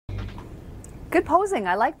Good posing.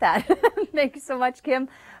 I like that. Thank you so much, Kim,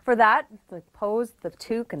 for that. The pose, the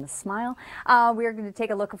toque, and the smile. We are going to take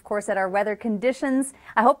a look, of course, at our weather conditions.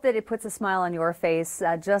 I hope that it puts a smile on your face,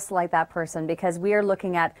 just like that person, because we are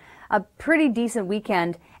looking at a pretty decent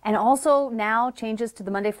weekend. And also now changes to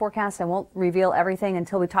the Monday forecast. I won't reveal everything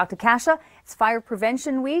until we talk to Kasha. It's Fire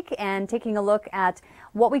Prevention Week and taking a look at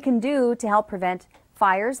what we can do to help prevent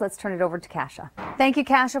fires. Let's turn it over to Kasha. Thank you,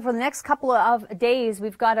 Kasha. For the next couple of days,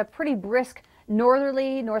 we've got a pretty brisk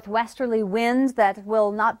northerly, northwesterly wind that will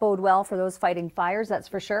not bode well for those fighting fires, that's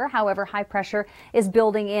for sure. However, high pressure is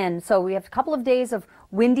building in. So we have a couple of days of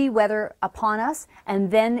windy weather upon us, and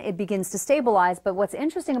then it begins to stabilize. But what's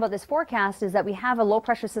interesting about this forecast is that we have a low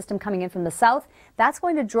pressure system coming in from the south. That's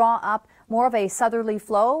going to draw up more of a southerly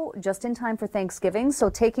flow just in time for Thanksgiving. So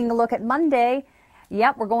taking a look at Monday,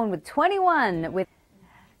 yep, we're going with 21 with.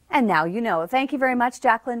 And now you know. Thank you very much,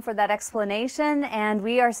 Jacqueline, for that explanation. And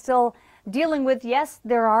we are still dealing with, yes,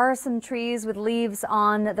 there are some trees with leaves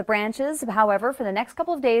on the branches. However, for the next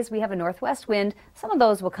couple of days, we have a northwest wind. Some of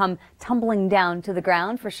those will come tumbling down to the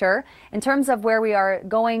ground for sure. In terms of where we are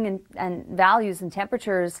going and values and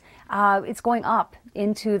temperatures, it's going up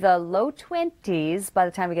into the low 20s by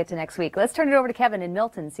the time we get to next week. Let's turn it over to Kevin in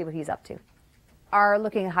Milton and see what he's up to. Are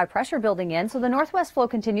looking at high pressure building in. So the northwest flow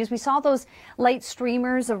continues. We saw those light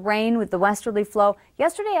streamers of rain with the westerly flow.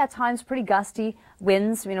 Yesterday at times pretty gusty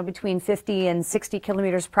winds, between 50 and 60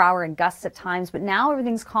 kilometers per hour and gusts at times. But now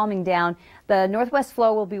everything's calming down. The northwest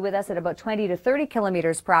flow will be with us at about 20 to 30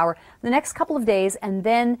 kilometers per hour the next couple of days. And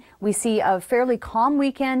then we see a fairly calm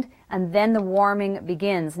weekend, and then the warming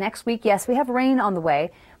begins. Next week, yes, we have rain on the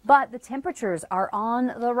way, but the temperatures are on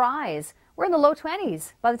the rise. We're in the low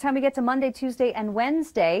 20s by the time we get to Monday, Tuesday, and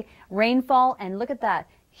Wednesday. Rainfall, and look at that,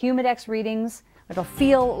 humidex readings. It'll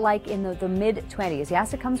feel like in the mid-20s.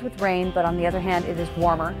 Yes, it comes with rain, but on the other hand, it is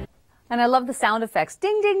warmer. And I love the sound effects.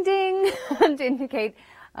 Ding, ding, ding, to indicate.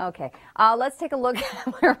 Okay, let's take a look.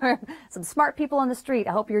 Some smart people on the street.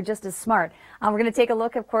 I hope you're just as smart. We're going to take a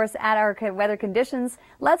look, of course, at our weather conditions.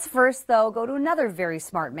 Let's first, though, go to another very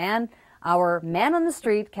smart man, our man on the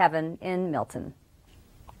street, Kevin in Milton.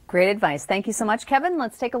 Great advice. Thank you so much, Kevin.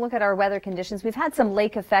 Let's take a look at our weather conditions. We've had some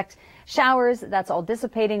lake effect showers. That's all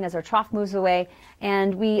dissipating as our trough moves away.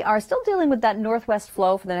 And we are still dealing with that northwest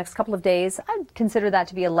flow for the next couple of days. I'd consider that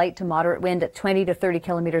to be a light to moderate wind at 20 to 30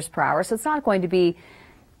 kilometers per hour. So it's not going to be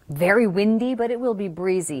very windy, but it will be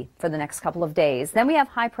breezy for the next couple of days. Then we have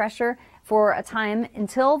high pressure for a time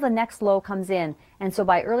until the next low comes in. And so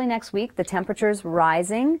by early next week, the temperature's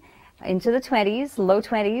rising into the 20s, low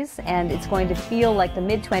 20s, and it's going to feel like the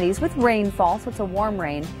mid-20s with rainfall, so it's a warm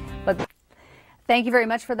rain. But thank you very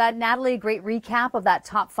much for that, Natalie. Great recap of that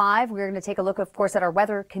top 5. We're going to take a look, of course, at our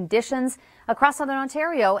weather conditions across southern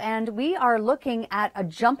Ontario, and we are looking at a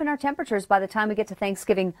jump in our temperatures by the time we get to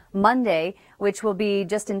Thanksgiving Monday, which will be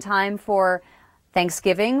just in time for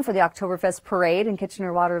Thanksgiving, for the Oktoberfest parade in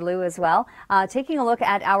Kitchener-Waterloo as well. Taking a look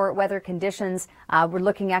at our weather conditions, we're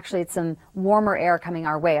looking actually at some warmer air coming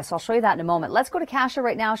our way. So I'll show you that in a moment. Let's go to Kasha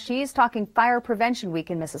right now. She's talking Fire Prevention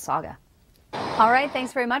Week in Mississauga. All right,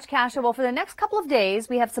 thanks very much, Kasha. Well, for the next couple of days,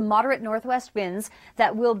 we have some moderate northwest winds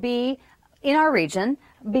that will be in our region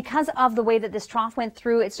because of the way that this trough went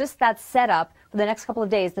through. It's just that setup for the next couple of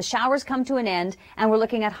days. The showers come to an end, and we're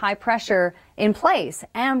looking at high pressure in place.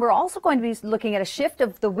 And we're also going to be looking at a shift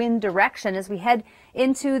of the wind direction as we head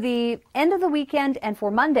into the end of the weekend and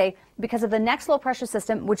for Monday because of the next low pressure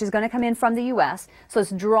system, which is going to come in from the U.S. So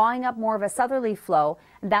it's drawing up more of a southerly flow.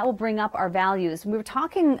 That will bring up our values. We were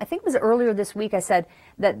talking, I think it was earlier this week, I said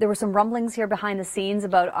that there were some rumblings here behind the scenes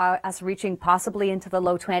about us reaching possibly into the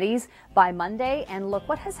low 20s by Monday. And look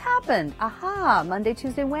what has happened. Aha, Monday,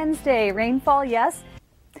 Tuesday, Wednesday, rainfall, yes.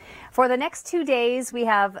 For the next 2 days, we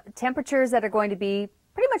have temperatures that are going to be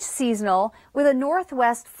pretty much seasonal with a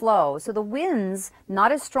northwest flow. So the winds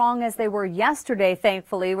not as strong as they were yesterday,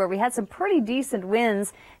 thankfully, where we had some pretty decent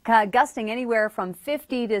winds gusting anywhere from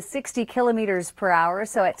 50 to 60 kilometers per hour.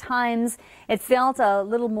 So at times it felt a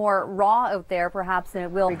little more raw out there perhaps than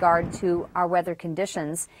it will in regard to our weather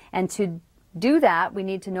conditions. And to do that, we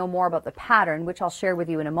need to know more about the pattern, which I'll share with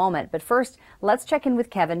you in a moment. But first, let's check in with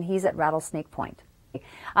Kevin. He's at Rattlesnake Point.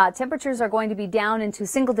 Temperatures are going to be down into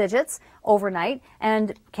single digits overnight,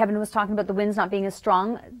 and Kevin was talking about the winds not being as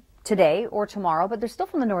strong today or tomorrow, but they're still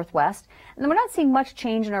from the northwest. And we're not seeing much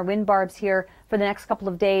change in our wind barbs here for the next couple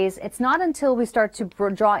of days. It's not until we start to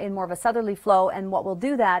draw in more of a southerly flow, and what will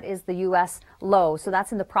do that is the U.S. low. So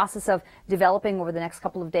that's in the process of developing over the next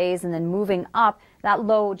couple of days and then moving up. That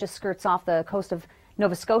low just skirts off the coast of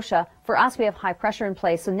Nova Scotia. For us, we have high pressure in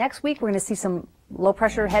place. So next week, we're going to see some low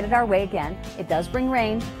pressure headed our way again. It does bring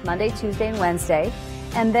rain Monday, Tuesday, and Wednesday.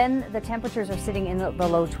 And then the temperatures are sitting in the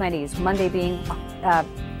low 20s, Monday being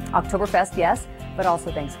Oktoberfest, yes, but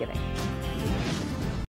also Thanksgiving.